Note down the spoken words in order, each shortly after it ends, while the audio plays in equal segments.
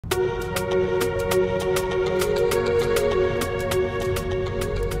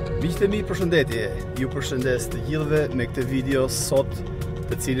Mi përshëndetje, ju përshëndes të gjithëve me këtë video sot,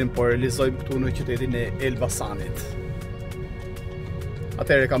 të cilin po realizojmë këtu në qytetin e Elbasanit.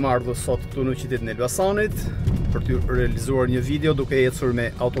 Atëherë kam ardhur sot këtu në qytetin e Elbasanit për të realizuar një video duke ecur me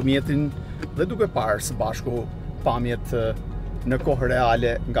automjetin dhe duke parë së bashku pamjet në kohë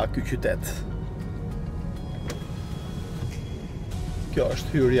reale nga ky qytet. Kjo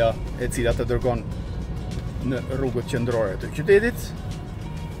është hyrja e cila të dërgon në rrugët qendrore të qytetit.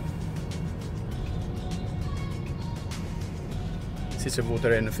 Si që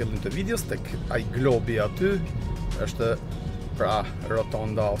votëre në fillim të videos, tek ai globi aty është pra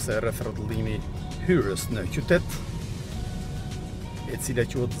rotonda ose rrethrotullimi hyrës në qytet, e cila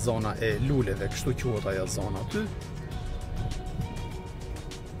quhet zona e luleve, kështu quhet ajo zona aty.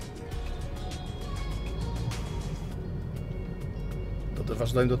 Do të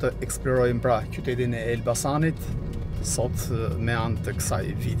vazhdojmë, do të eksplorojmë pra qytetin e Elbasanit sot me anë të kësaj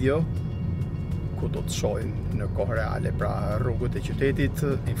video, ku do të shohim në kohë reale pra rrugët e qytetit,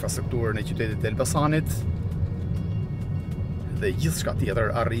 infrastrukturën e qytetit të Elbasanit dhe gjithçka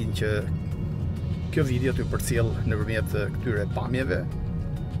tjetër. Arrin që kjo video t'ju përcjell nëpërmjet këtyre pamjeve.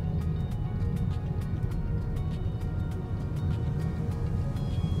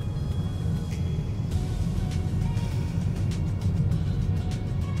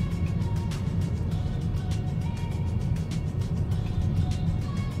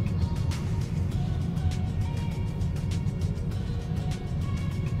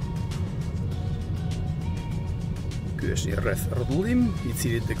 Ky është një rrethrodullim i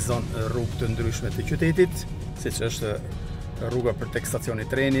cili të gëzon rrugë të ndryshme të qytetit, siç është rruga për tek stacioni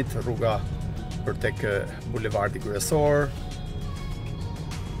Trenit, rruga për tek Bulevardi kryesor.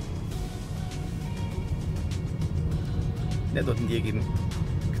 Ne do të ndjekim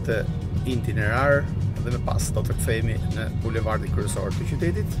këtë itinerar dhe më pas do të kthehemi në Bulevardi kryesor të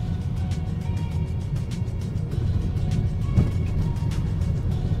qytetit.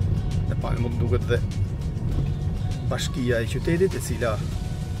 Ne pa mund duket dhe bashkia e qytetit, e cila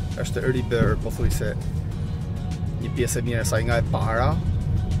është ribër pothuajse një pjesë e mirë saj nga e para,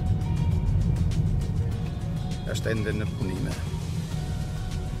 është ende në punime.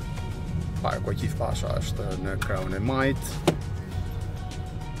 Parko Qif Pasha është në krahun e majt.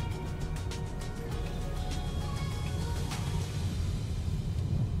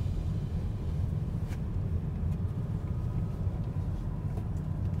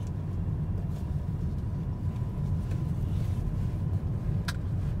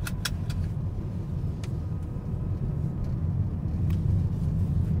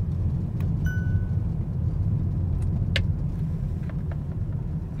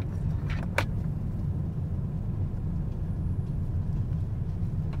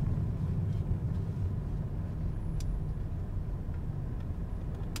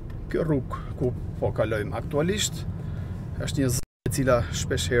 Kjo rrugë ku po kalojmë aktualisht është një zonë e cila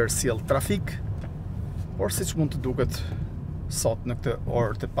shpeshherë sjell trafik, por siç mund të duket sot në këtë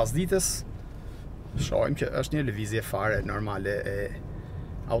orë të pasdites, shohim që është një lëvizje fare normale e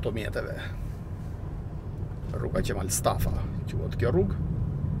automjeteve. Rruga Qemal Stafa quhet kjo rrugë.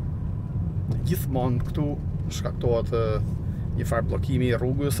 Gjithmonë këtu shkaktohet një farë bllokimi i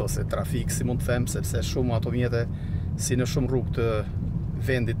rrugës ose trafik, si mund të them, sepse shumë automjete, si në shumë rrugë të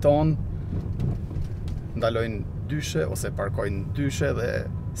vendit ton, ndalojnë dyshe ose parkojnë dyshe dhe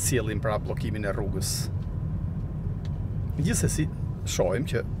sjellin pra bllokimin e rrugës. Gjithsesi, shohim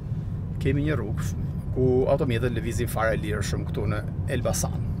që kemi një rrugë ku automjetët lëvizin fare lirshëm këtu në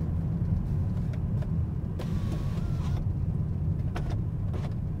Elbasan.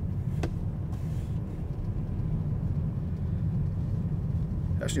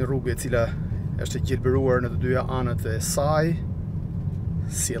 Është një rrugë e cila është gjelbëruar në të dyja anët e saj,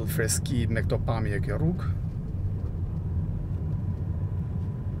 sjell freski me këto pamje kjo rrugë.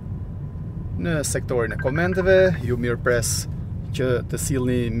 Në sektorin e komenteve, ju mirëpres që të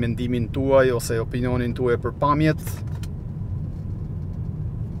sillni mendimin tuaj ose opinionin tuaj për pamjet.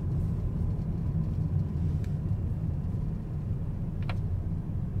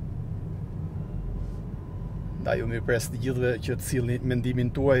 Da ju mirëpres të gjithëve që të sillni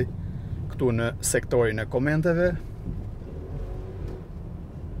mendimin tuaj këtu në sektorin e komenteve,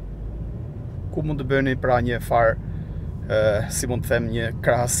 ku mund të bëni pra një farë, si mund të them, një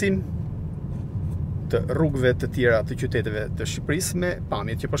krahasim të rrugëve të tjera të qyteteve të Shqipërisë me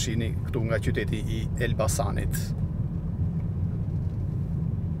pamjet që po shihni këtu nga qyteti i Elbasanit.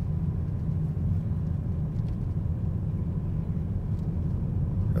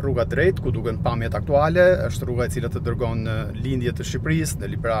 rruga drejt, ku duken pamjet aktuale, është rruga e cila të dërgon në lindje të Shqipërisë,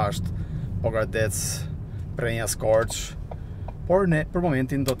 në Librasht, Pogradec, Prenja Skorç, por ne për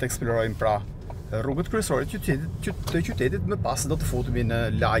momentin do të eksplorojmë pra rrugët kryesore të qytetit, më pas do të futemi në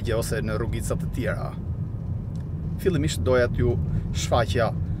lagje ose në rrugica të tjera. Fillimisht doja t'ju shfaqja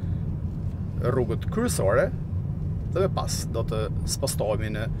rrugët kryesore dhe më pas do të spostohemi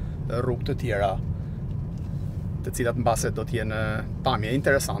në rrugë të tjera, të cilat mbase do t'jenë pamje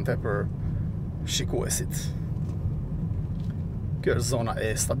interesante për shikuesit. Kjo është zona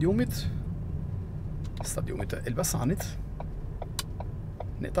e stadiumit të Elbasanit.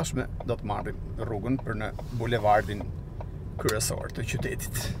 Ne tashme do të marrim rrugën për në Bulevardin kryesor të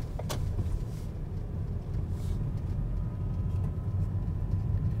qytetit.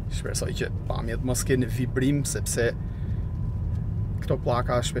 Shpresoj që pamjet mos kenë vibrim, sepse këto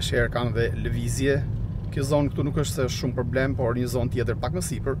pllaka shpeshherë kanë dhe lëvizje. Kjo zonë këtu nuk është shumë problem, por një zonë tjetër pak më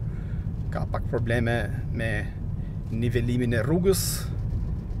sipër ka pak probleme me nivelimin e rrugës.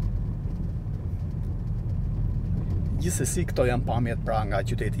 Gjithsesi këto janë pamjet pra nga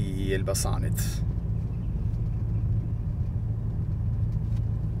qyteti i Elbasanit.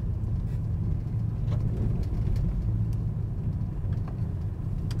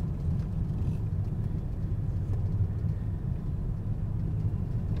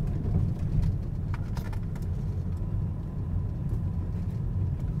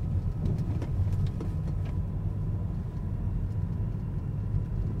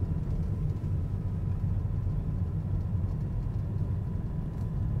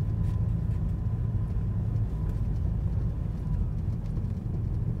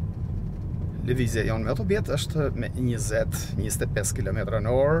 Lëvizja jonë me autobjet është me 20-25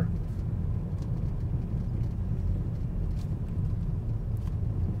 km/h.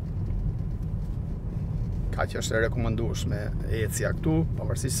 Ka që është e rekomandueshme ecja këtu,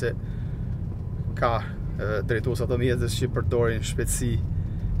 pavarësisht se ka drejtues automjetës që përdorin shpejtësi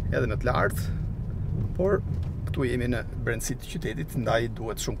edhe më të lartë, por këtu jemi në brendësi të qytetit, ndaj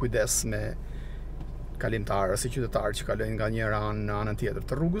duhet shumë kujdes me kalimtarë ose qytetarë që kalojnë nga njëra anë në anën tjetër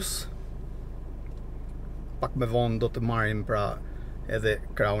të rrugës. Pak më vonë do të marrim pra edhe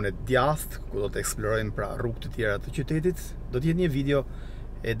krahun e djathtë, ku do të eksplorojmë pra rrugë të tjera të qytetit. Do të jetë një video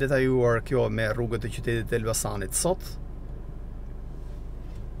e detajuar kjo me rrugët e qytetit të Elbasanit sot.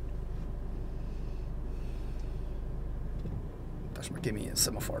 Tashmë kemi një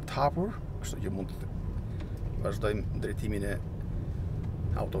semafor të hapur, kështu që mund të vazhdojmë drejtimin e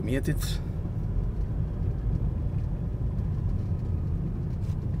automjetit.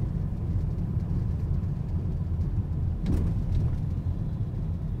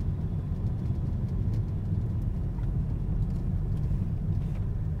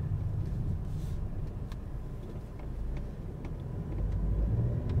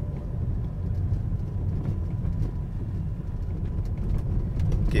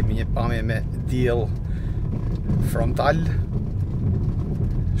 Kemi një pamje me diell frontal.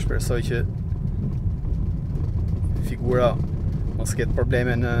 Shpresoj që figura mos ketë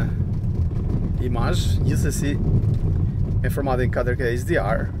probleme në imazh. Gjithsesi, me formatin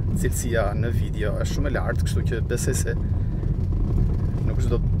 4K-HDR, cilësia në video është shumë e lartë, kështu që besoj se nuk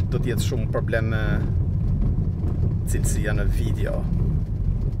është do të jetë shumë problem me cilësia në video.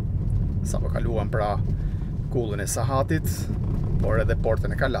 Sapo kaluam pra kullën e Sahatit, por edhe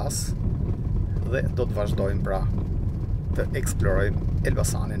portën e Kalas, dhe do të vazhdojmë pra të eksplorojmë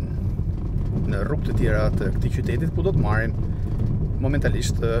Elbasanin në rrugë të tjera të këtij qytetit, ku do të marrim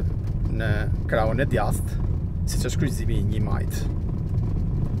momentalisht në krahun e djathtë, siç është kryqëzimi i 1 majit.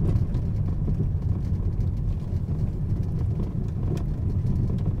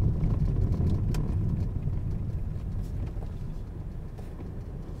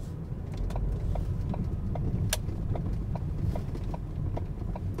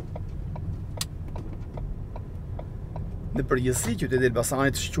 Në përgjithësi, qyteti i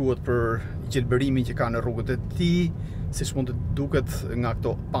Elbasanit shquhet për gjelbërimin që ka në rrugët e tij, siç mund të duket nga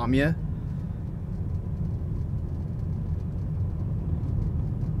këto pamje.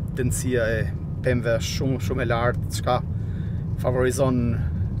 Tendencia e pemëve shumë e lartë, çka favorizon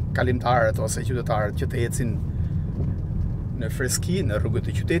kalimtarët ose qytetarët që të ecin në freski në rrugët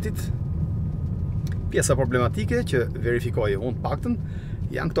e qytetit. Pjesa problematike që verifikoj unë të paktën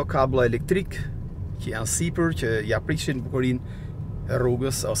janë këto kabla elektrik që janë sipër, që ja prishin bukurinë e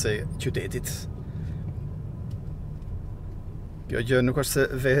rrugës ose qytetit. Kjo gjë nuk është se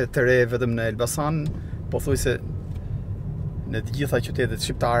vehet të re vetëm në Elbasan, pothuajse në të gjitha qytetet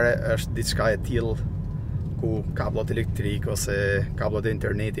shqiptare është diçka e tillë, ku kabllat elektrik ose kabllat e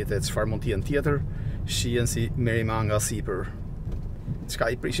internetit e çfarë mund të jenë tjetër shihen si merimanga sipër. çka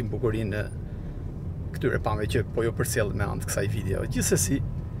I prishin bukurinë në këtyre pamëve që po ju përcjell me anë të kësaj video. Gjithsesi,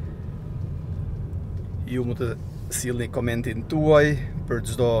 ju mund të sillni komentin tuaj për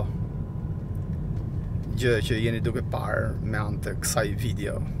çdo gjë që jeni duke parë me anë të kësaj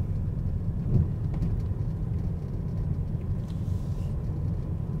video.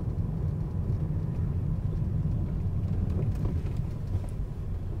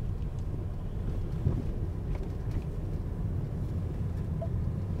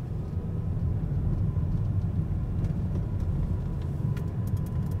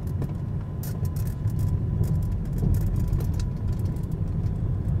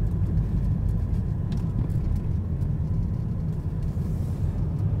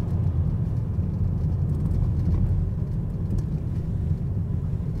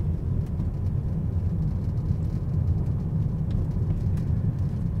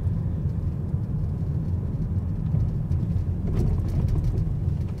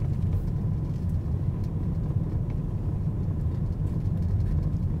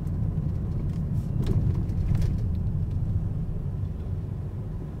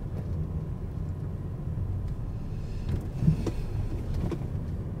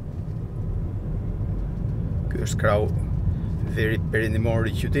 Ky është krau veri perindimor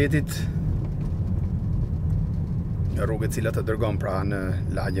I qytetit, në rrugë e cila të dërgon pra në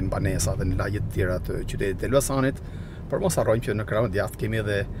lagjen Banesave dhe në lagjet tjera të qytetit Elbasanit, por mos harrojmë që në kraun djathtë kemi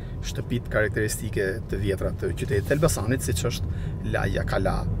edhe shtëpit karakteristike të vjetra të qytetit Elbasanit, siç është lagja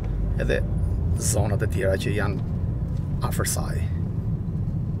Kala, edhe zonat e tjera që janë afër saj.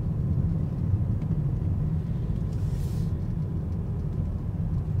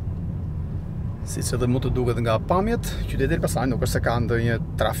 Siç edhe mund të duket nga pamjet, qyteti Elbasan nuk është se ka ndonjë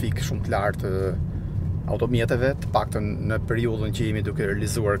trafik shumë të lartë automjeteve, të paktën në periudhën që jemi duke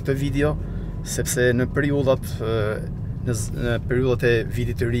realizuar këtë video, sepse në periudhat e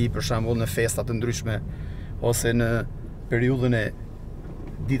vitit të ri, për shembull në festa të ndryshme, ose në periudhën e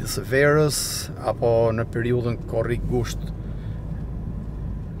ditës së verës, apo në periudhën korrik gusht,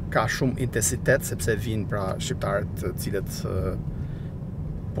 ka shumë intensitet, sepse vinë pra shqiptarët të cilët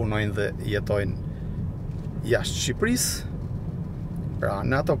punojnë dhe jetojnë jashtë Shqipërisë. Pra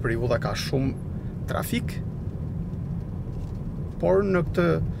në ato periudha ka shumë trafik, por në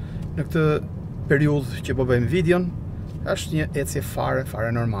këtë periudhë që po bëjmë videon, është një ecje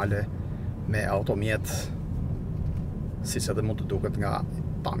fare normale me automjet, siç edhe mund të duket nga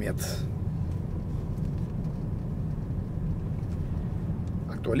pamjet.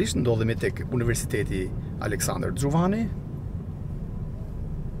 Aktualisht ndodhemi tek Universiteti Aleksandër Xhuvani.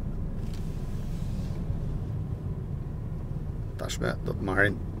 Tashme do të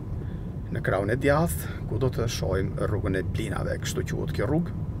marrim në kraun e djathtë, ku do të shohim rrugën e Blinave, kështu quhet kjo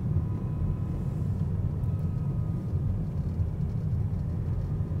rrugë.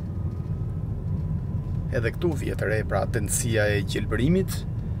 Edhe këtu Vjeter, pra dëndësia e gjelbërimit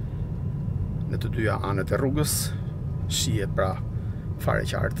në të dyja anët e rrugës, shihet pra fare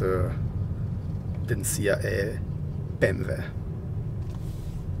qartë dëndësia e pemëve.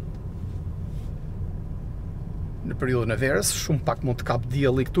 Në periudhën e verës, shumë pak mund të kap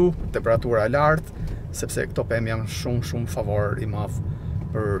dielli këtu, temperatura e lartë, sepse këto pemë janë shumë favor I madh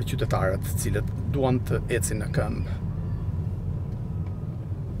për qytetarët, të cilët duan të ecin në këmbë.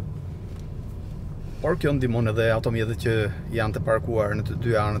 Por kjo ndihmon edhe automjetet që janë të parkuar në të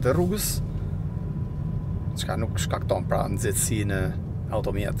dy anët e rrugës, çka nuk shkakton pra nxehtësi në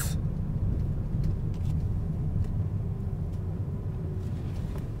automjet.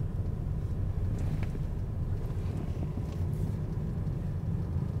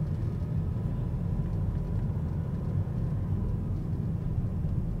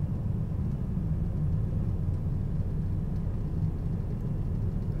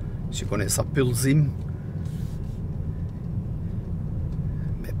 Shikoni sa pyllëzim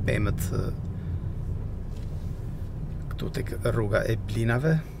me pemët këtu tek rruga e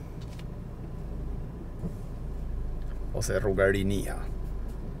Blinave ose rruga Rinia.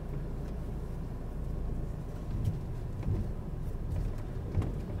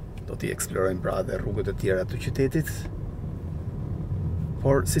 Do t'i eksplorojmë pra dhe rrugët e tjera të qytetit,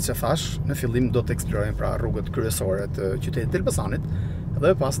 por siç e thash, në fillim do të eksplorojmë pra rrugët kryesore të qytetit Elbasanit,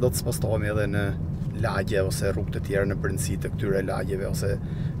 dhe pas do të spostohemi edhe në lagje ose rrugë të tjera në brendësi të këtyre lagjeve ose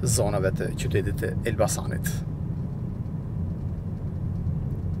zonave të qytetit të Elbasanit.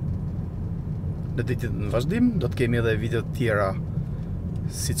 Në ditët në vazhdim do të kemi edhe video të tjera,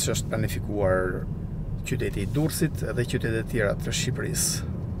 siç është planifikuar qyteti I Durrësit edhe qytetet e tjera të Shqipërisë.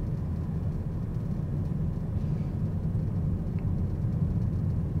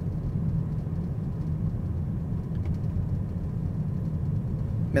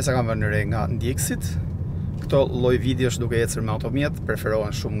 Me sa kam vënë re nga ndjekësit, këto lloj videosh duke ecur me automjet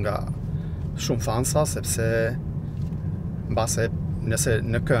preferohen shumë nga shumë fansa, sepse mbase nëse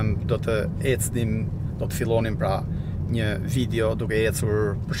në këmbë do të ecnim, do të fillonim pra një video duke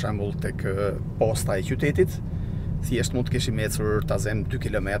ecur për shembull tek posta e qytetit, thjesht mund të kishim ecur ta zem 2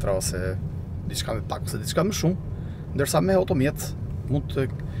 kilometra ose diçka më pak ose diçka më shumë, ndërsa me automjet mund të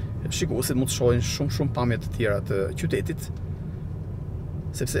shikuesit mund të shohin shumë pamje të tjera të qytetit,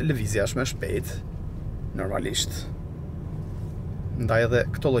 sepse lëvizja është më shpejt normalisht. Ndaj edhe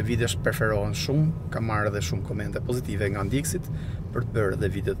këto lloj videosh preferohen shumë, kam marrë edhe shumë komente pozitive nga ndjekësit për të bërë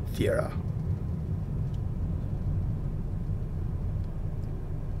edhe video të tjera.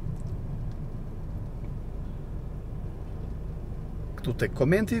 Këtu tek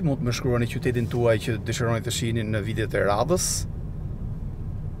komenti mund të më shkruani qytetin tuaj që dëshironi të shihni në videot e radhës.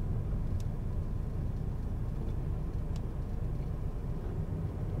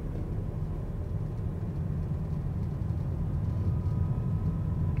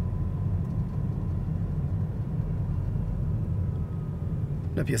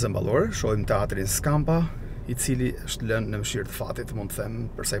 Në pjesën ballore shohim Teatrin Skampa, i cili është lënë në mëshirë të fatit, mund të them,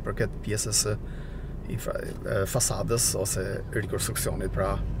 për sa i përket pjesës i fasadës ose rikonstruksionit.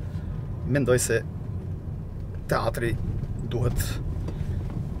 Pra, mendoj se teatri i duhet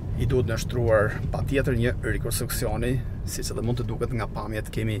nështruar patjetër një rikonstruksioni, siç edhe mund të duket nga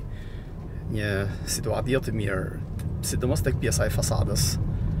pamjet, kemi një situatë jo të mirë, sidomos tek pjesa e fasadës.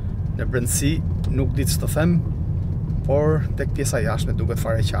 Në brendësi nuk di ç'të them, por tek pjesa jashtme duket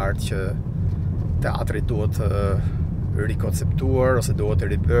fare qartë që teatri duhet rikonceptuar, ose duhet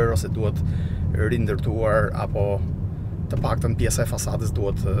ribër, ose duhet rindërtuar, apo të paktën pjesa e fasadës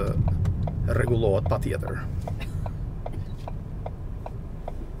duhet rregullohet patjetër.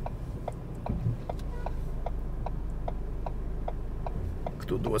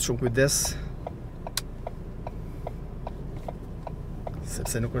 Këtu duhet shumë kujdes,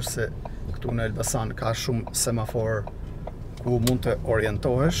 sepse nuk është se këtu në Elbasan ka shumë semafor ku mund të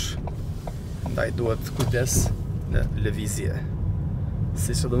orientohesh, ndaj duhet kujdes në lëvizje.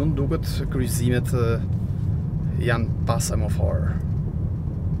 Siç edhe mund duket, kryqëzimet janë pa semafor.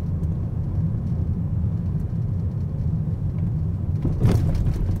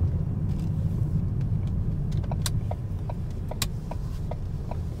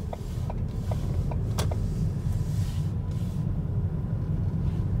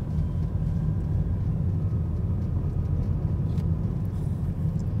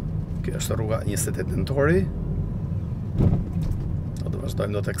 Kjo është rruga 28 Nentori. Do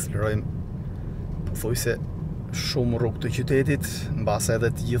vazhdojmë, do të akselerojmë pothuajse shumë rrugë të qytetit, mbase edhe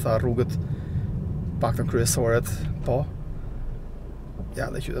të gjitha rrugët, paktën kryesoret, po. Ja,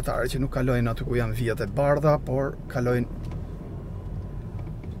 dhe qytetarët që nuk kalojnë aty ku janë vijat e bardha, por kalojnë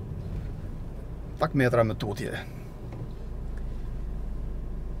pak metra më tutje.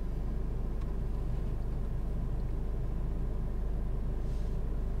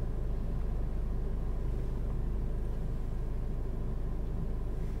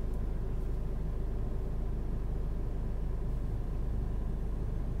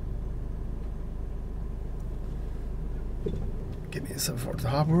 Kemi semafor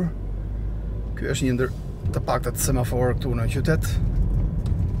të hapur. Ky është një ndër të paktët semaforë këtu në qytet.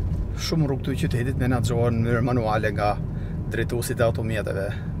 Shumë rrugë të qytetit menaxhohen në mënyrë manuale nga drejtuesit e automjeteve.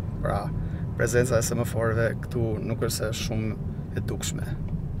 Pra, prezenca e semaforëve këtu nuk është shumë e dukshme.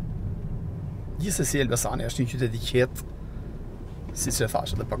 Gjithsesi Elbasani është një qytet i qetë, siç e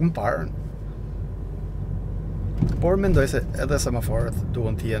thash edhe pak më parë. Por mendoj se edhe semaforët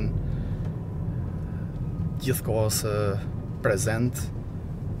duhen të jenë gjithkohës prezent.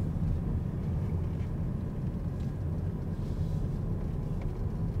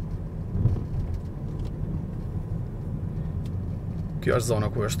 Kjo është zona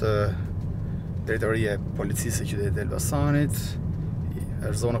ku është drejtoria e policisë e qytetit të Elbasanit.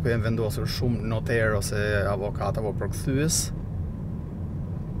 Është zona ku janë vendosur shumë noter ose avokat apo përkthyes.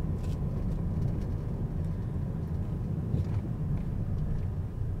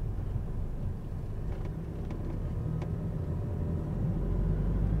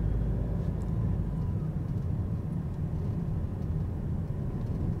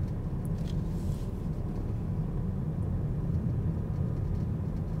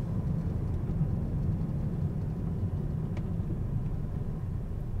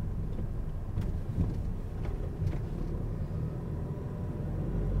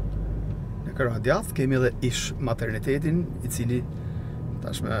 Djathtë kemi edhe ish maternitetin, i cili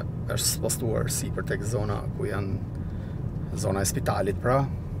tashme është spostuar sipër tek zona ku janë zona e spitalit, pra.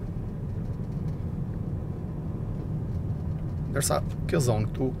 Ndërsa kjo zonë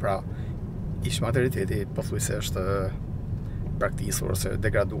këtu, pra, ish materialiteti pothuajse është braktisur ose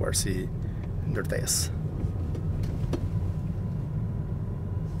degraduar si ndërtesë.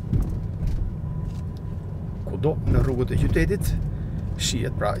 Kudo në rrugët e qytetit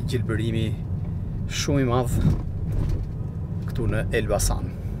shihet pra gjelbërimi shumë i madh këtu në Elbasan.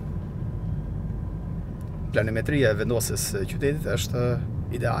 Planimetria e vendosjes së qytetit është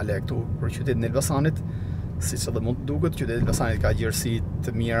ideale këtu për qytetin e Elbasanit, siç edhe mund të duket. Qyteti i Elbasanit ka gjerësi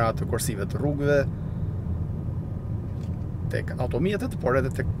të mira të kursive të rrugëve, tek automjetët, por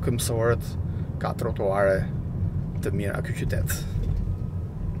edhe tek këmbësorët ka trotuare të mira ky qytet.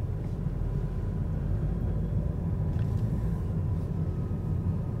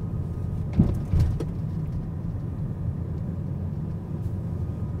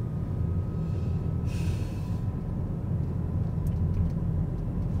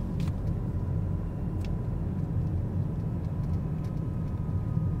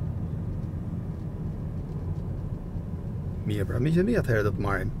 Mirë, pra miqtë e mi, atëherë do të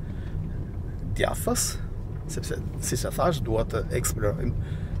marrim djathtas, sepse siç e thash, dua të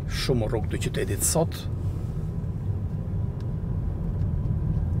eksplorojmë shumë rrugë të qytetit sot.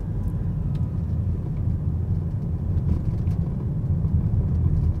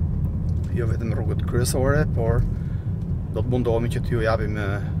 Jo vetëm rrugët kryesore, por do të mundohemi që t'ju japim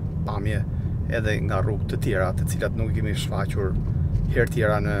pamje edhe nga rrugë të tjera, të cilat nuk kemi shfaqur herë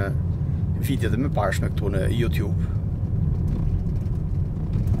tjera në videot e mëparshme këtu në YouTube.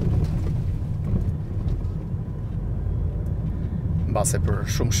 Mbase për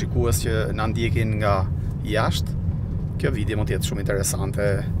shumë shikues që na ndjekin nga jashtë, kjo video mund të jetë shumë interesante,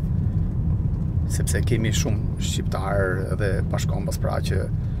 sepse kemi shumë shqiptarë edhe bashkombës pra që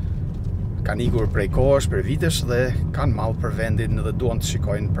kanë ikur prej kohësh, për vitesh dhe kanë mall për vendin dhe duan të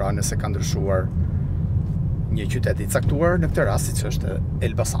shikojnë pra nëse ka ndryshuar një qytet i caktuar, në këtë rast siç është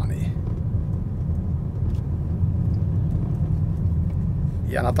Elbasani.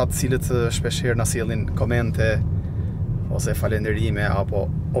 Janë ata të cilët shpeshherë na sjellin komente ose falenderime apo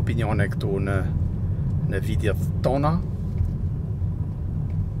opinione këtu në videot tona.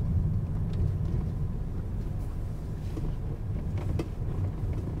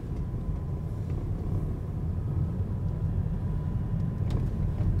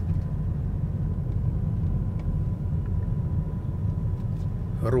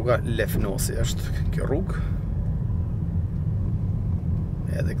 Rruga Lef Nosi është kjo rrugë.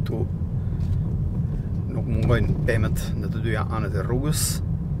 Edhe këtu nuk mungojnë pemët në të dyja anët e rrugës.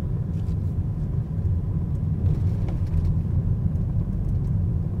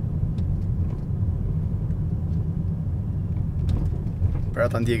 Për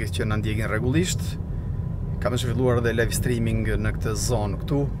ata ndjekës që na ndjekin rregullisht, kam zhvilluar edhe live streaming në këtë zonë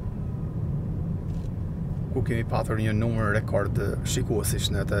këtu, ku kemi patur një numër rekord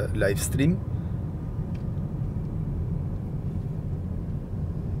shikuesish në atë live stream.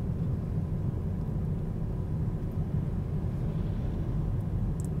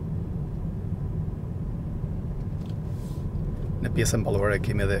 Në pjesën ballore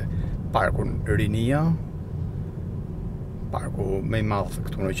kemi edhe parkun Rinia, parku më i madh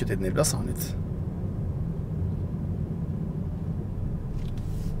këtu në qytetin e Elbasanit.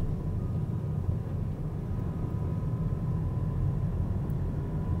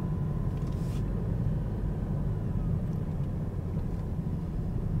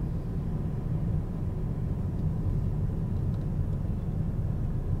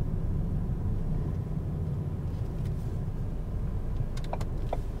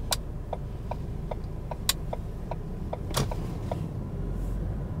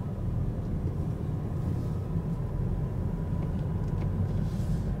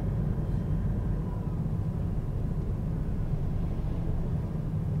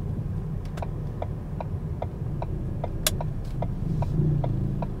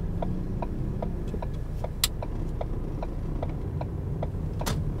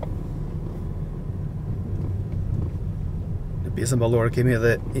 Pjesën ballore kemi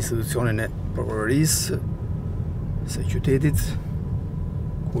edhe institucionin e prokurorisë së qytetit,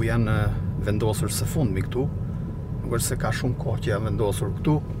 ku janë vendosur së fundmi këtu, nuk është se ka shumë kohë që janë vendosur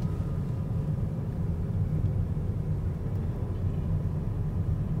këtu.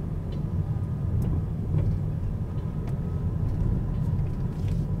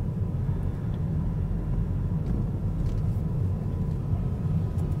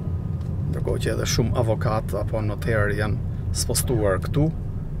 Ndërkohë që edhe shumë avokat apo noterë janë spostuar këtu.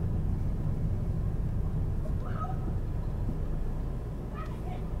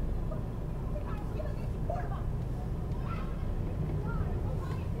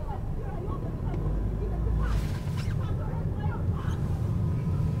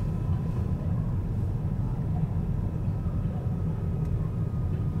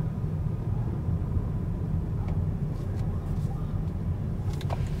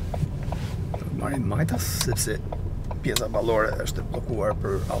 marrim majtas, sepse pjesa ballore është bllokuar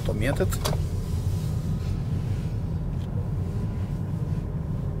për automjetet.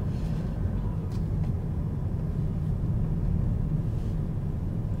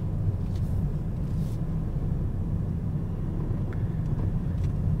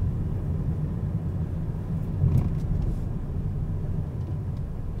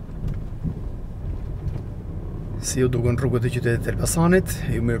 Si ju duken rrugët e qytetit Elbasanit,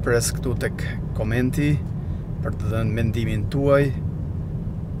 ju mirëpres këtu tek komenti për të dhënë mendimin tuaj.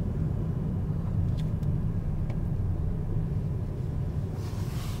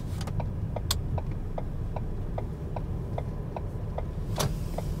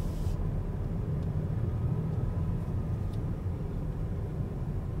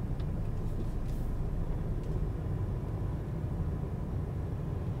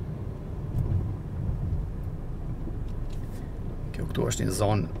 Këtu është një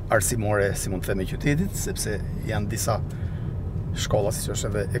zonë arsimore, si mund të them, e qytetit, sepse janë disa shkolla, siç është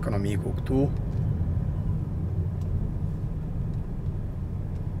edhe ekonomiku këtu.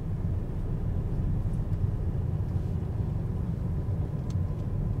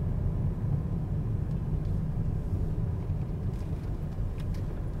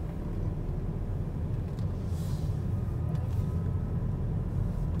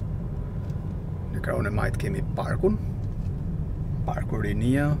 Në krahun e majt kemi parkun. Parku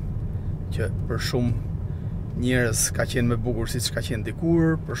Rinia, që për shumë njerëz ka qenë më bukur siç ka qenë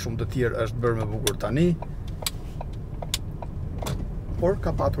dikur, për shumë të tjerë është bërë më bukur tani, por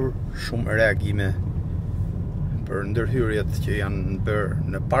ka patur shumë reagime për ndërhyrjet që janë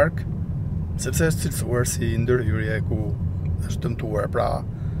bërë në park, sepse është cilësuar si ndërhyrje ku është dëmtuar, pra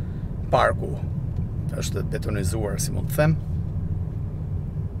parku është betonizuar, si mund të them.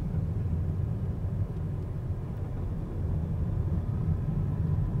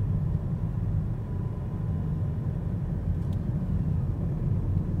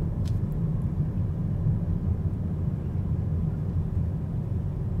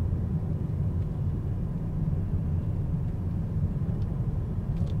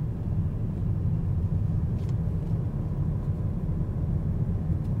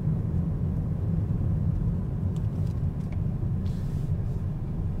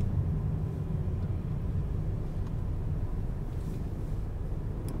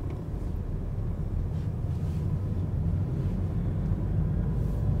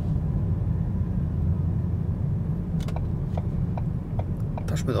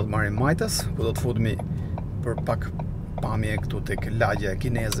 Tashme do të marrim majtas, ku do të futemi për pak pamje këtu tek Lagja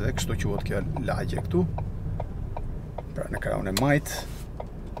Kinezet, kështu quhet kjo lagje këtu. Pra në krahun e majt.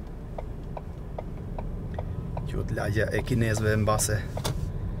 Quhet Lagja e Kinezëve mbase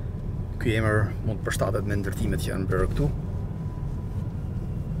ky emër mund të përshtatet me ndërtimet që janë bërë këtu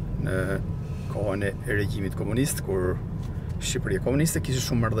në kohën e regjimit komunist, kur Shqipëria komuniste kishte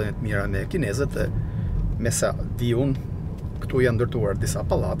shumë marrëdhënie të mira me kinezët, dhe me sa di unë, këtu janë ndërtuar disa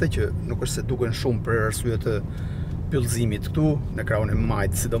pallate që nuk është se duken shumë për arsye të pyllëzimit këtu, në krahun e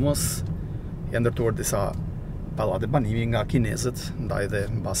majt sidomos, janë ndërtuar disa pallate banimi nga kinezët, ndaj dhe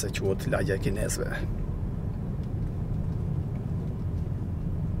mbase quhet Lagja e Kinezëve.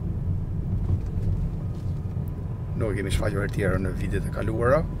 Nuk kemi shfaqur herë tjera në videot e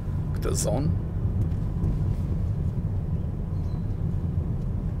kaluara këtë zonë.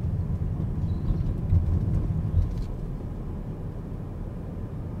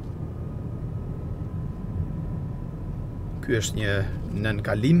 Ky është një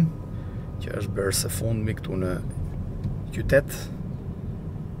nënkalim që është bërë së fundmi këtu në qytet.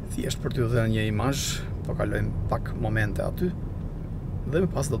 Thjesht për t'ju dhënë një imazh, po kalojmë pak momente aty dhe më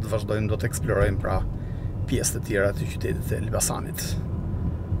pas do të vazhdojmë, do të eksplorojmë pra pjesë të tjera të qytetit të Elbasanit.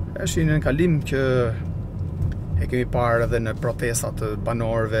 Është një nënkalim që e kemi parë edhe në protestat të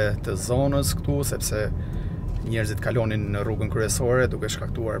banorëve të zonës këtu, sepse njerëzit kalonin në rrugën kryesore duke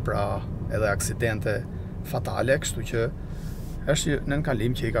shkaktuar pra edhe aksidente fatale, kështu që është një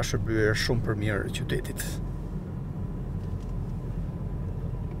nënkalim që i ka shërbyer shumë për mirë qytetit.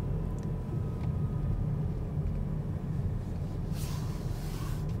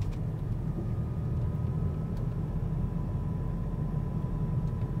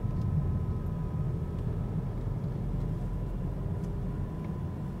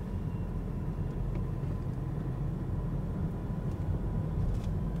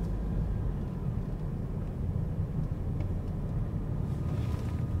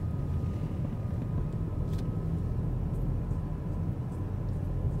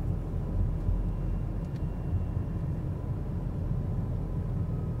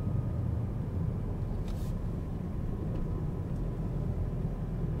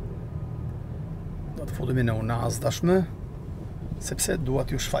 Futemi në Unazë tashmë, sepse dua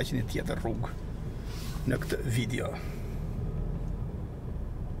t'ju shfaq një tjetër rrugë në këtë video.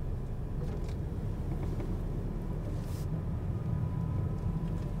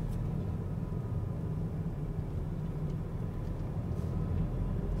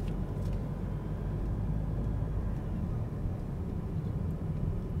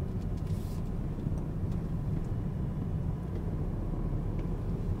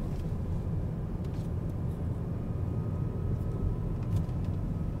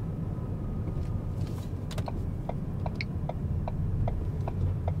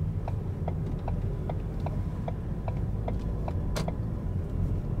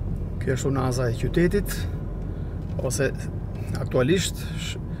 Kjo është Unaza e qytetit, ose aktualisht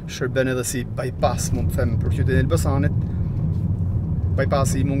shërben edhe si bypass, mund të them, për qytetin e Elbasanit.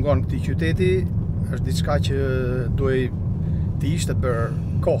 Bypassi i mungon këtij qyteti, është diçka që duhej të ishte për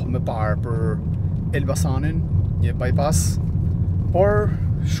kohë më parë për Elbasanin, një bypass, por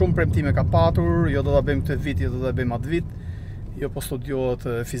shumë premtime ka patur, jo do ta bëjmë këtë vit, jo do ta bëjmë atë vit, jo po studiohet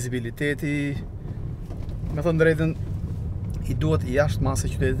fizibiliteti. Me thënë drejtën, I duhet I jashtë masë e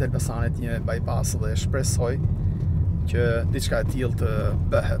qytetit Elbasanit një bypass dhe shpresoj që diçka e tillë të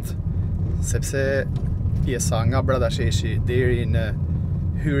bëhet, sepse pjesa nga Bradasheshi deri në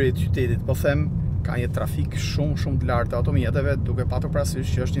hyrje të qytetit, po them, ka një trafik shumë të lartë të automjeteve, duke patur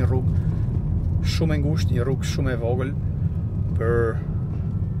parasysh që është një rrugë shumë e ngushtë, një rrugë shumë e vogël për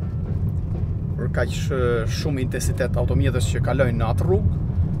kaq shumë intensitet automjetës që kalojnë në atë rrugë.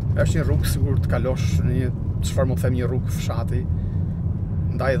 Është një rrugë sigur të kalosh në një çfarë mund të them, një rrugë fshati.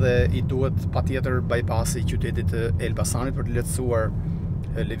 Ndaj dhe I duhet patjetër bypassi I qytetit të Elbasanit për të lehtësuar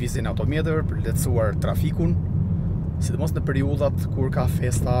lëvizjen e automjeteve, për të lehtësuar trafikun, sidomos në periudhat kur ka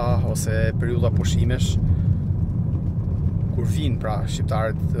festa ose periudha pushimesh, kur vinë pra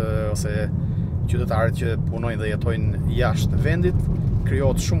shqiptarët ose qytetarët që punojnë dhe jetojnë jashtë vendit,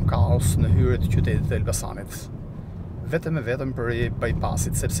 krijohet shumë kaos në hyrjet e qytetit të Elbasanit. Vetëm për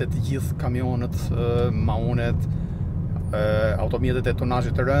bypassit, sepse të gjithë kamionët, maunet, automjetet e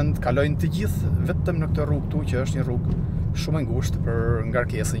tonazhit të rënd kalojnë të gjithë vetëm në këtë rrugë këtu, që është një rrugë shumë e ngushtë për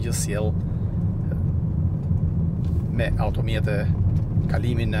ngarkesën që sjell me automjete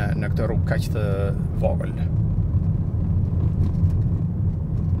kalimin në këtë rrugë kaq të vogël.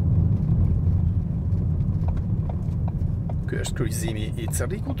 Ky është kryqëzimi I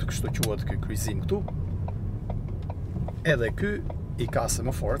Cerrikut, kështu quhet ky kryqëzim këtu. Edhe ky I ka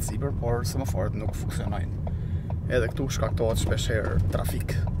semaforët sipër, por semaforët nuk funksionojnë. Edhe këtu shkaktohet shpeshherë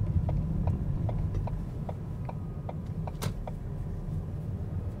trafik.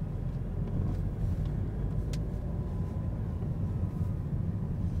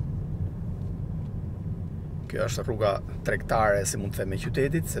 Kjo është rruga tregtare, si mund të them, e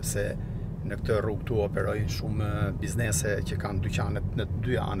qytetit, sepse në këtë rrugë këtu operojnë shumë biznese që kanë dyqanet në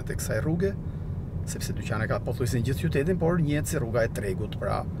dy anët e kësaj rruge, sepse dyqane ka pothuajse në gjithë qytetin, por njihet si rruga e tregut,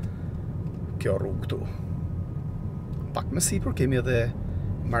 pra kjo rrugë këtu. Pak më sipër kemi edhe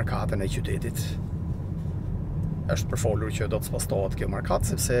markatën e qytetit. Është përfolur që do të spastohet kjo markat,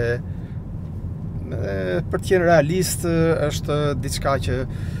 sepse për të qenë realist është diçka që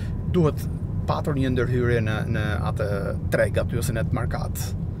duhet patur një ndërhyrje në atë treg aty ose në atë markat.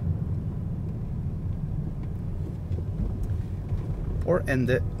 Por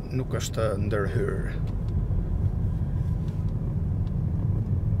ende nuk është ndërhyrë.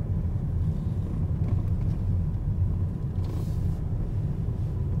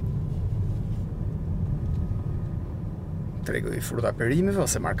 Tregu I fruta perimeve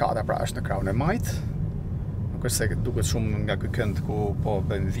ose markata pra është në krahun e majt. Nuk është se duket shumë nga ky kënd ku po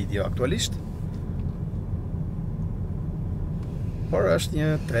bëjmë video aktualisht. Por është një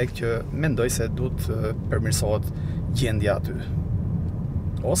treg që mendoj se duhet përmirësohet gjendja aty.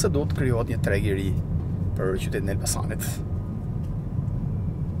 Ose duhet krijohet një treg I ri për qytetin e Elbasanit.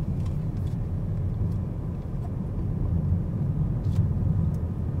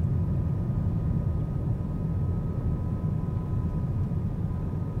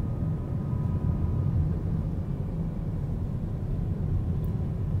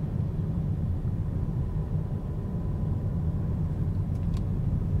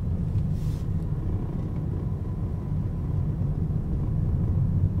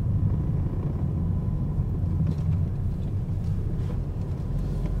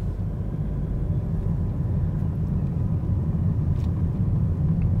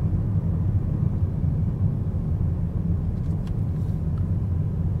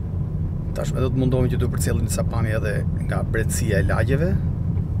 Tashme do të mundohemi që të përcjellim disa pamje edhe nga bretësia e lagjeve.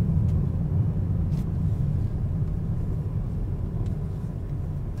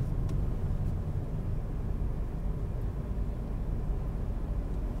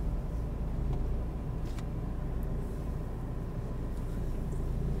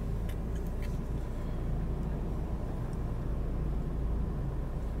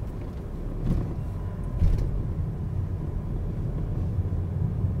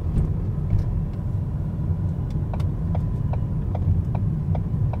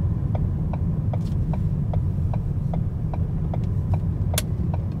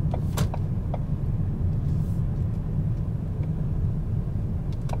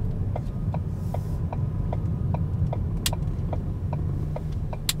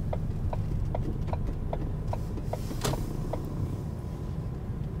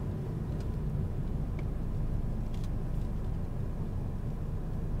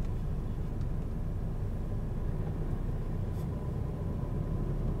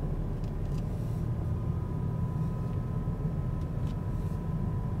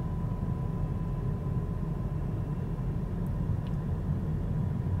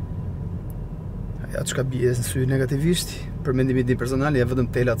 çka bie në sy negativisht, për mendimin tim personal, janë vetëm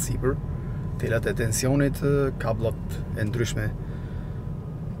telat sipër, telat e tensionit, kabllat e ndryshme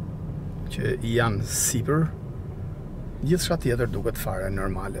që janë sipër, gjithçka tjetër duket fare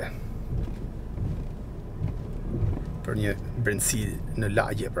normale. Për një brendësi në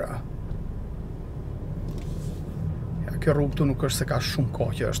lagje, pra. Ja, kjo rrugë këtu nuk është se ka shumë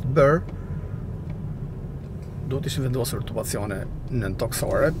kohë që është bërë. Do të ishin vendosur tubacione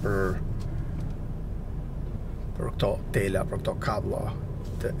nëntoksore për këto tela, për këto kabla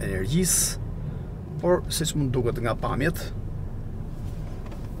të energjisë, por siç mund duket nga pamjet,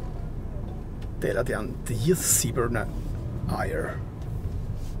 telat janë të gjithë sipër në ajër.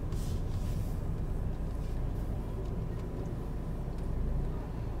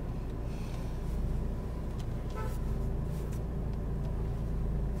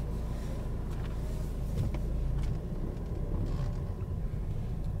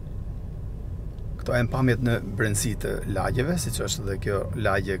 Këto e pamjet në brendësi të lagjeve, siç është edhe kjo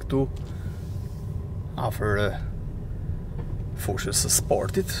lagje këtu, afër fushës së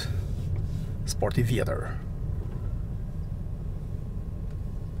sportit, Sporti Vjeter.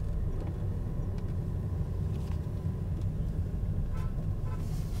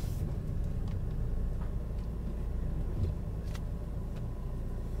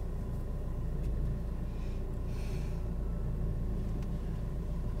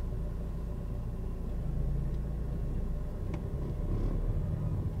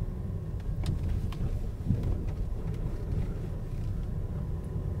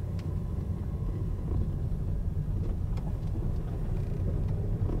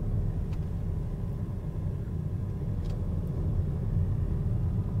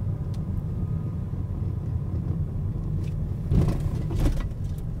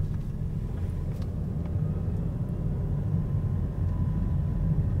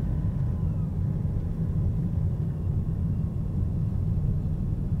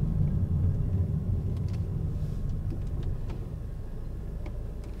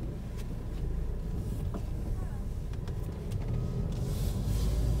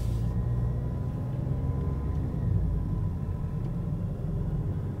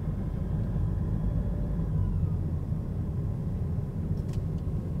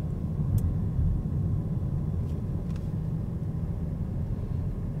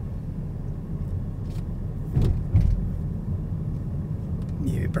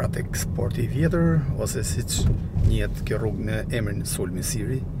 Pra tek Sporti Vjeter, ose siç njihet kjo rrugë me emrin Sulmi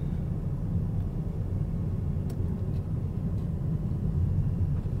Siri.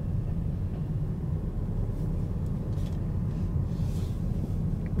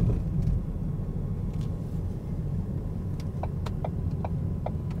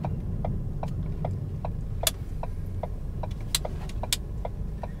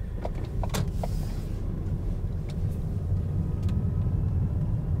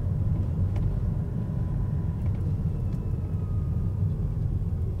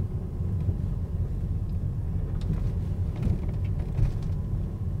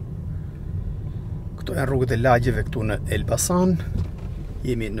 Këto janë rrugët e lagjeve këtu në Elbasan.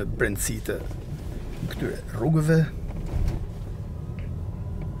 Jemi në brendësi të këtyre rrugëve.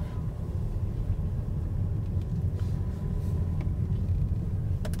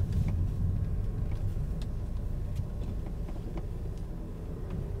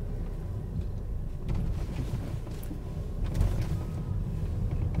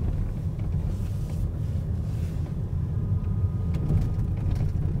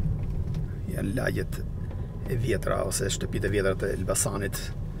 Lagjet e vjetra ose shtëpitë e vjetra të Elbasanit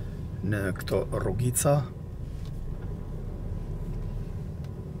në këto rrugica.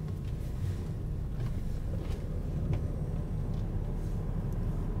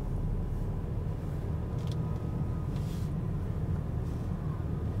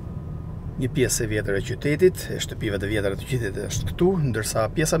 Një pjesë e vjetër e qytetit, e shtëpive të vjetra të qytetit është këtu, ndërsa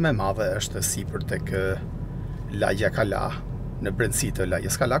pjesa më e madhe është sipër tek Lagja Kala, në brendësi të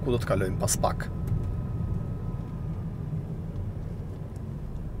lagjes Kala, ku do të kalojmë pas pak.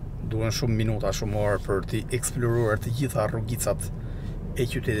 Duhen shumë minuta, shumë orë për të eksploruar të gjitha rrugicat e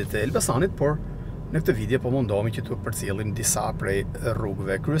qytetit të Elbasanit, por në këtë video po mundohemi që të përcjellim disa prej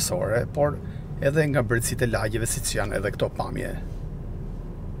rrugëve kryesore, por edhe nga brendësitë e lagjeve siç janë edhe këto pamje.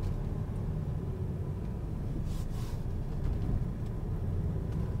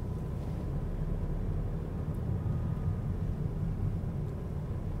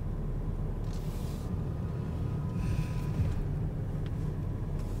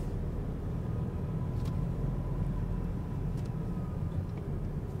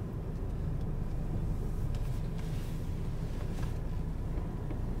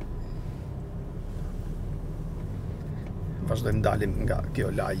 vazhdojmë dalim nga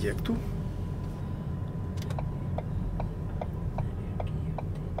kjo lagje këtu.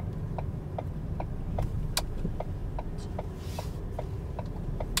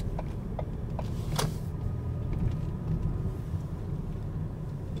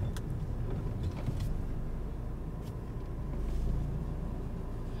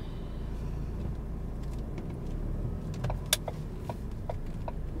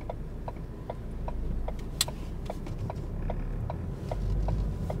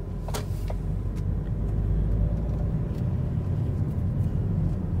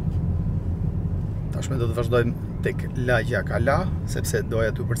 Tashme do të vazhdojmë tek lagja Kala, sepse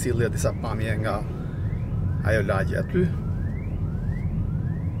doja t'u përcjellja disa pamje nga ajo lagje aty.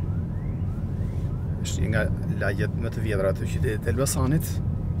 Është një nga lagjet më të vjetra të qytetit Elbasanit.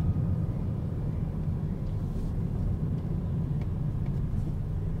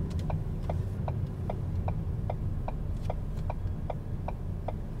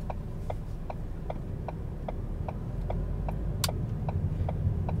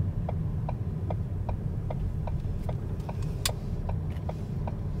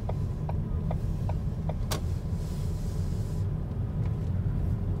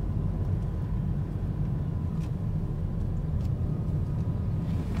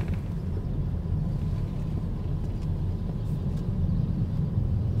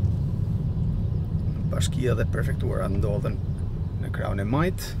 Bashkia dhe prefektura ndodhen në krahun e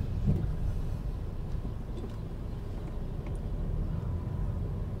majt.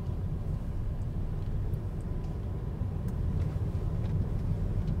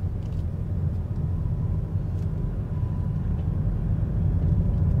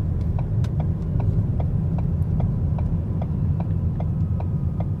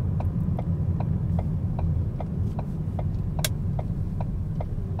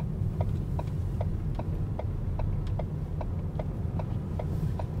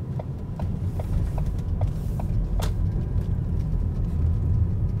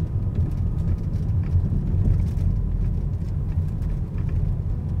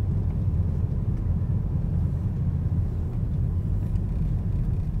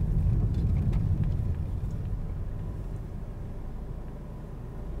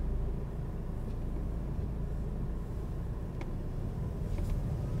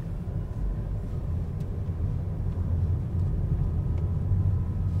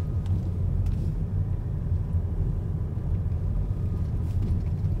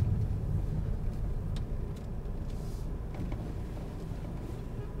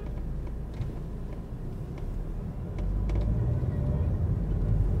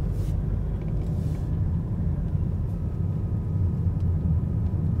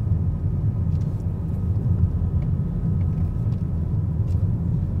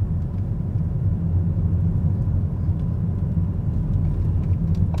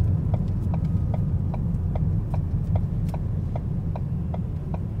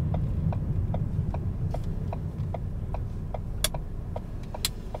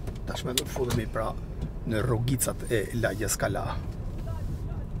 Tashme do të fudhemi pra në rrugicat e lagjes Kala.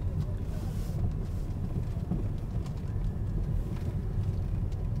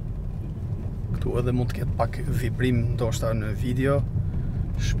 Këtu edhe mund të ketë pak vibrim ndoshta në video.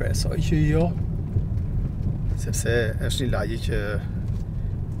 Shpresoj që jo, sepse është një lagje që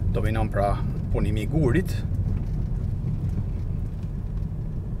dominon pra punimi i gurit.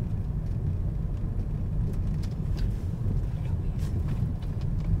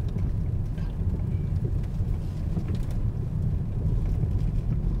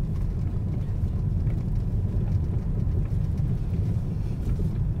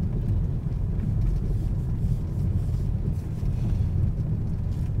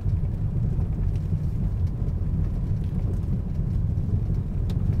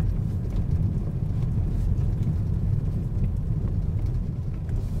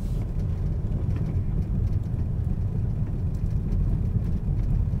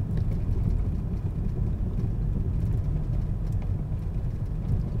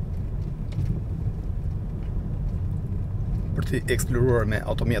 Për të eksploruar me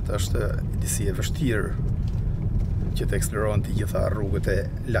automjet është disi e vështirë që të eksploruan të gjitha rrugët e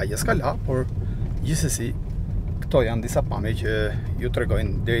lagjes Kala, por gjithsesi këto janë disa pamje që ju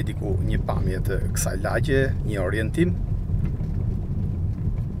tregojnë deri diku një pamje të kësaj lagje, një orientim.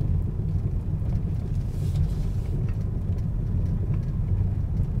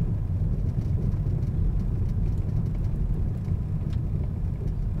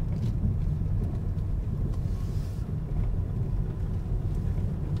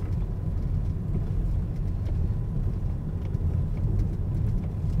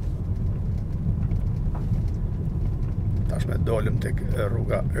 dolëm tek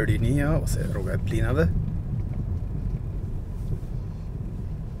rruga Rinia ose rruga e Plinave.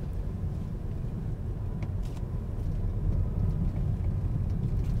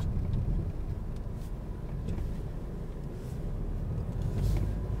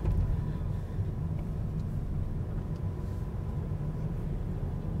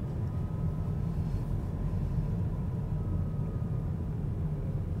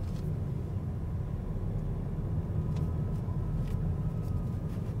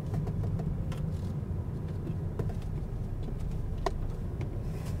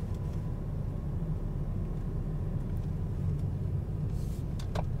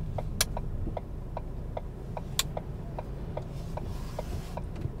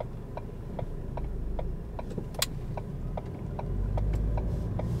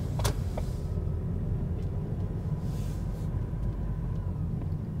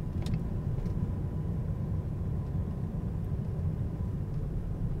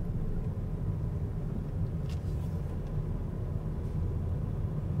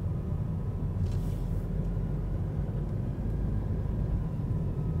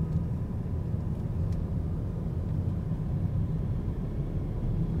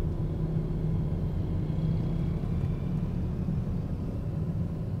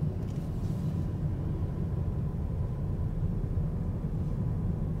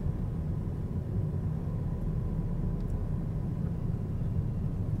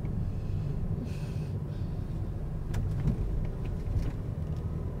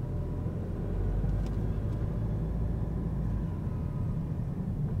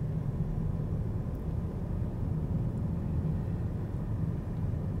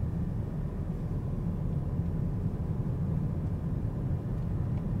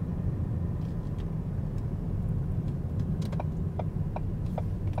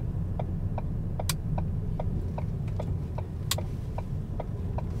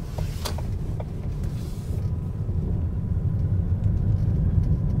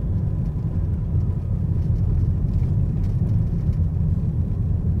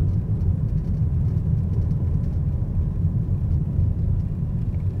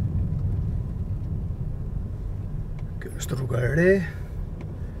 Është rruga e re,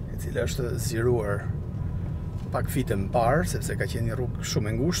 e cila është zgjeruar pak vite më parë, sepse ka qenë një rrugë shumë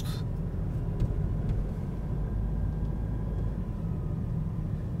e ngushtë.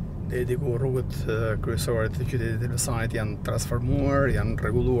 Deri diku rrugët kryesore të qytetit Elbasanit janë transformuar, janë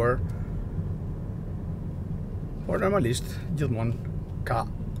rregulluar. Por normalisht gjithmonë ka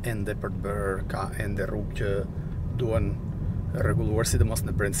ende për të bërë, ka ende rrugë që duhen rregulluar, sidomos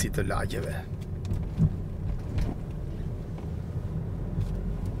në brendësi të lagjeve.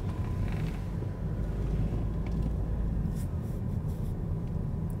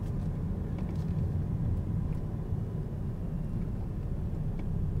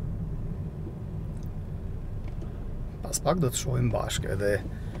 Pas pak do të shohim bashkë edhe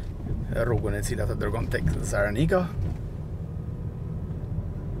rrugën e cila të dërgon tek Zaranika.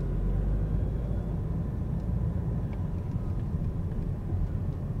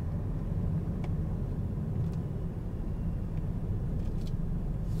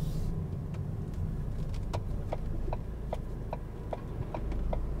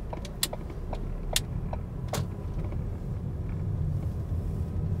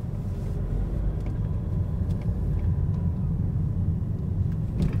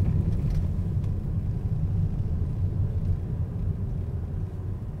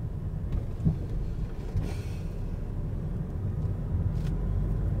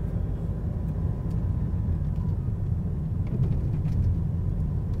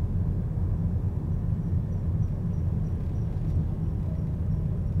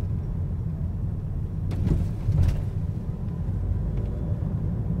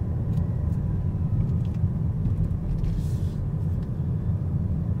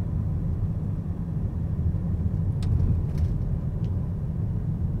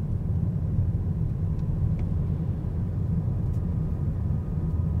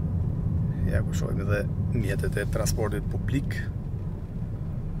 Ja ku shohim edhe mjetet e transportit publik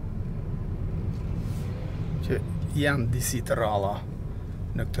që janë disi të rralla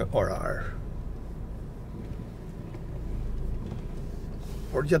në këtë orar.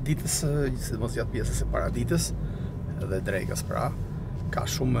 Por gjatë ditës, sidomos gjatë pjesës së paraditës dhe drekës pra, ka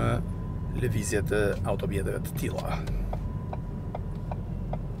shumë lëvizje të automjeteve të tilla.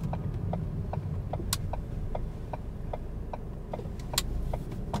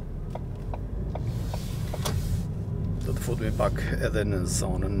 Do të futemi pak edhe në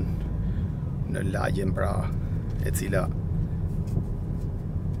zonën në lagjen pra, e cila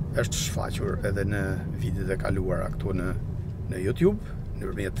është shfaqur edhe në vitet e kaluara këtu në në YouTube,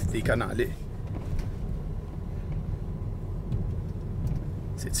 nëpërmjet këtij kanali.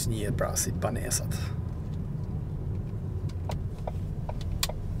 Siç njihet pra si banesat.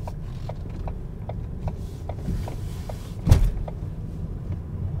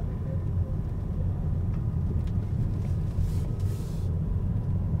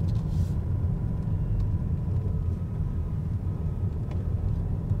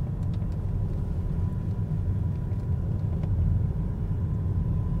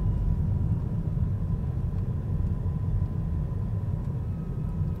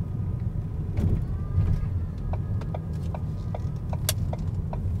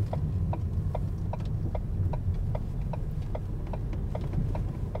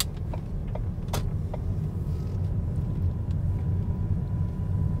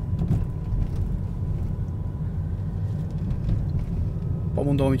 Po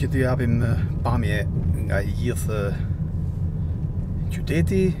mundohemi që t'i japim pamje nga gjithë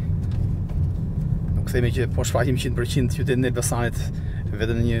qyteti. Nuk themi që po shfaqim 100% qytetin e Elbasanit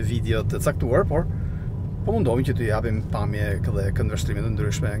vetëm në një video të caktuar, por po mundohemi që t'i japim pamje dhe këndvështrime të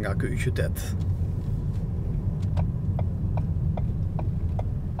ndryshme nga ky qytet.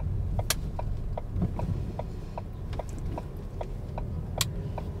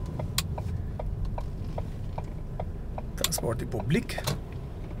 Transporti publik,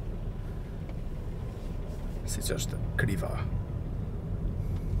 siç është kriva.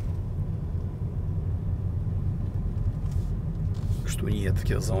 Kështu njihet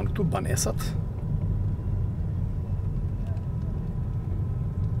kjo zonë këtu, banesat.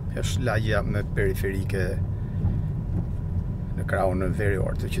 Është lagja më periferike në krahun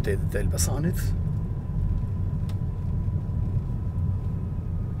verior të qytetit të Elbasanit.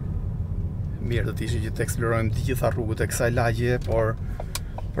 Mirë do të ishte që të eksplorojmë të gjitha rrugët e kësaj lagje, por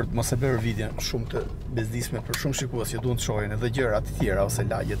për të mos e bërë videon shumë të bezdisme për shumë shikues që duan të shohin edhe gjëra të tjera ose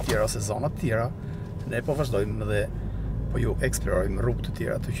lagje të tjera ose zona të tjera, ne po vazhdojmë dhe po ju eksplorojmë rrugë të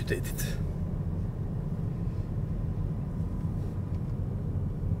tjera të qytetit.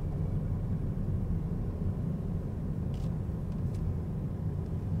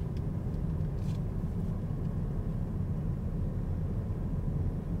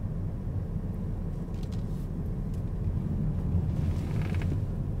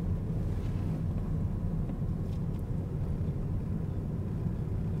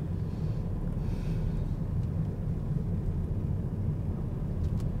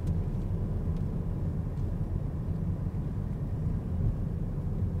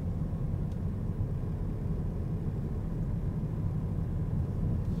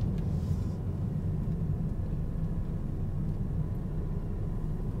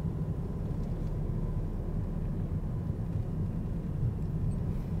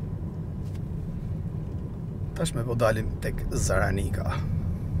 Tashme po dalim tek Zaranika.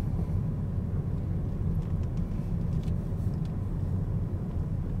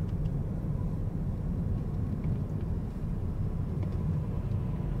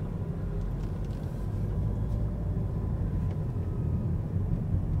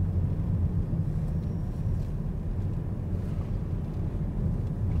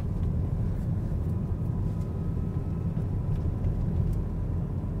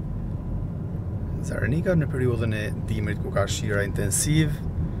 Zaranika në periudhën e dimrit ku ka shira intensiv,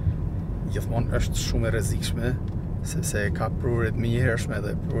 gjithmonë është shumë e rrezikshme, sepse ka prurje të mënjëhershme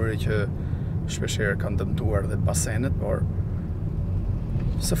dhe prurje që shpeshherë kanë dëmtuar dhe basenet, por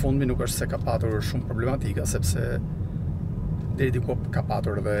së fundmi nuk është se ka patur shumë problematika, sepse deri diku ka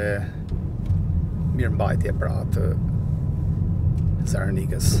patur dhe mirëmbajtje pra të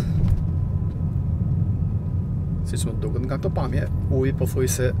Zaranikës. Siç më duket nga këto pamje, uji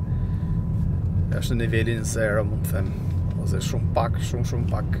pothuajse është në nivelin 0, mund të them, ose shumë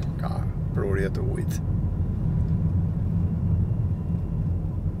pak ka prurje të ujit.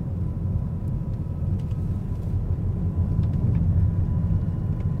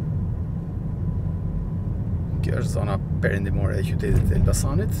 Kjo është zona perëndimore e qytetit të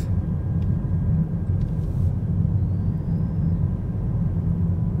Elbasanit.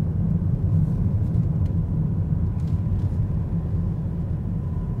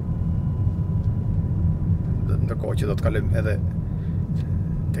 Ndërkohë që do të kalojmë edhe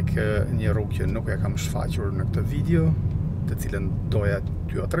tek një rrugë që nuk e kam shfaqur në këtë video, të cilën doja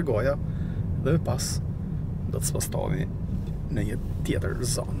t'ju tregoja, dhe pas do të spostohemi në një tjetër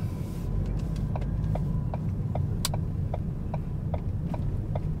zonë.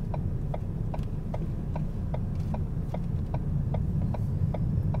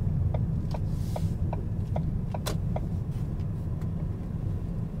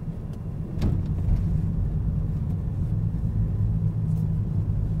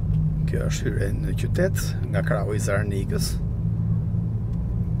 Kjo është hyrja në qytet nga krahu i Zaranikës.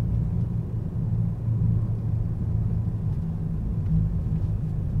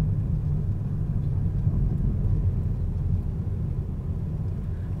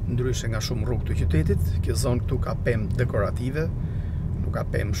 Ndryshe nga shumë rrugë të qytetit, kjo zonë këtu ka pemë dekorative, nuk ka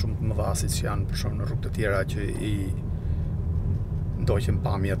pemë shumë të mëdha siç janë për shembull në rrugë të tjera që i ndoqën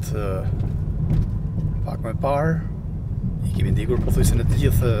pamjet pak më parë. I kemi ndikur pothuajse në të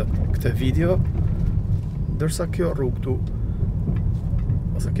gjithë këtë video, ndërsa kjo rrugë këtu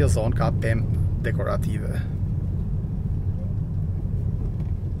ose kjo zonë ka pemë dekorative.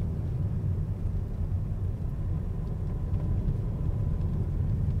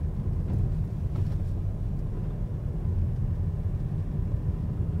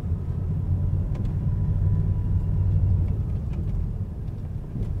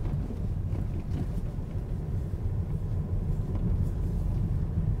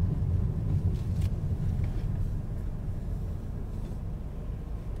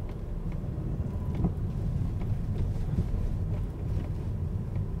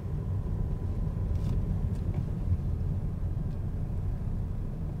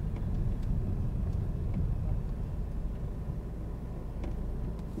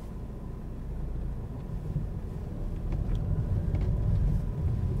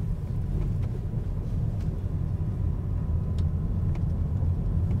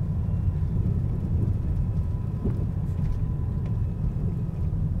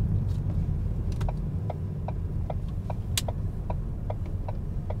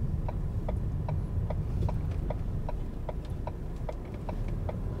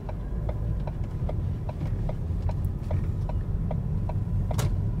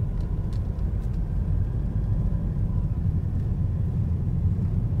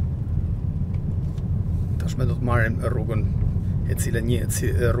 Tashme do të marrim rrugën e cila njihet si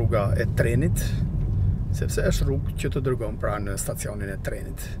rruga e Trenit, sepse është rrugë që të dërgon pra në stacionin e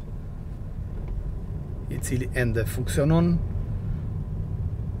Trenit, i cili ende funksionon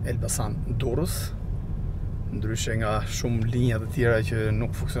Elbasan Durrës, ndryshe nga shumë linja të tjera që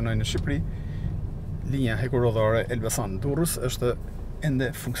nuk funksionojnë në Shqipëri. Linja hekurodhore Elbasan Durrës është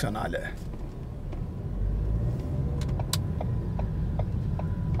ende funksionale.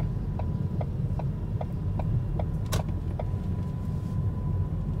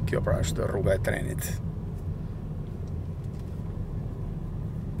 Kjo pra është rruga e Trenit.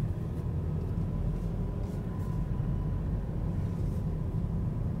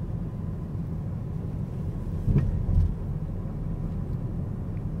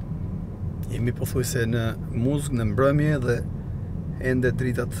 Jemi pothuajse në muzg, në mbrëmje dhe ende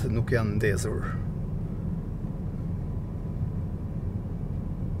dritat nuk janë ndezur.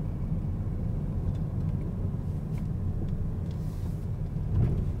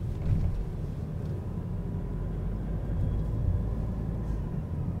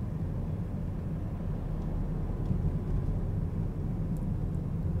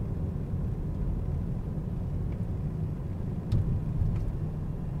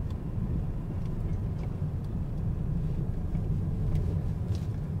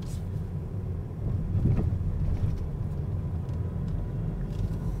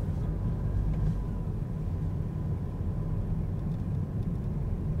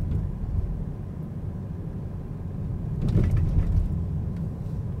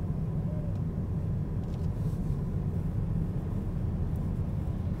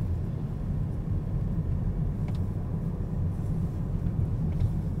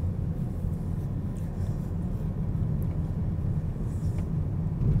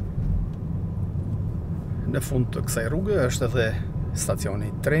 Në fund të kësaj rruge është edhe stacioni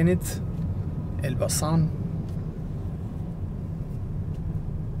i Trenit Elbasan.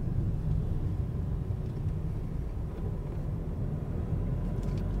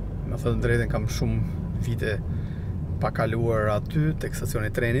 Me thënë drejtën, kam shumë vite pa kaluar aty tek stacioni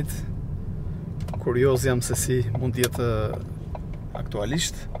i Trenit. Kurioz jam se si mund të jetë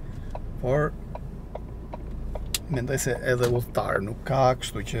aktualisht, por mendoj se edhe udhëtar nuk ka,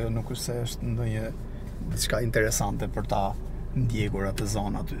 kështu që nuk është se është ndonjë diçka interesante për ta ndjekur atë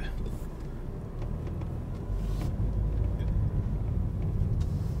zonë aty.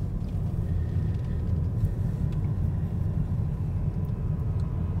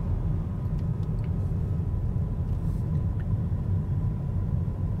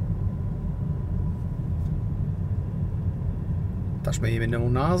 Tashme jemi në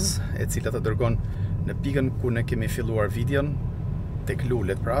Unaza, e cila të dërgon në pikën ku ne kemi filluar videon, tek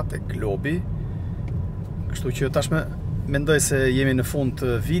Lulet pra, tek globi. Kështu që tashme mendoj se jemi në fund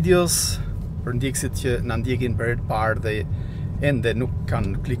të videos, për ndjekësit që na ndjekin për herë të parë dhe ende nuk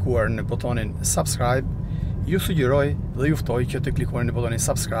kanë klikuar në botonin subscribe, ju sugjeroj dhe juftoj që të klikoni në botonin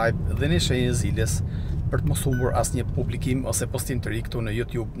subscribe dhe në shenjën e zilës për të mos humbur asnjë publikim ose postim të ri këtu në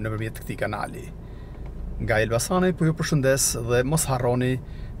YouTube nëpërmjet këtij kanali. Nga Elbasani po ju përshëndes dhe mos harroni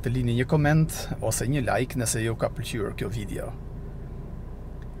të lini një koment ose një like nëse ju ka pëlqyer kjo video.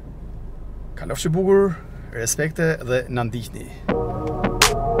 Kalofshi bukur, respekte dhe na ndiqni.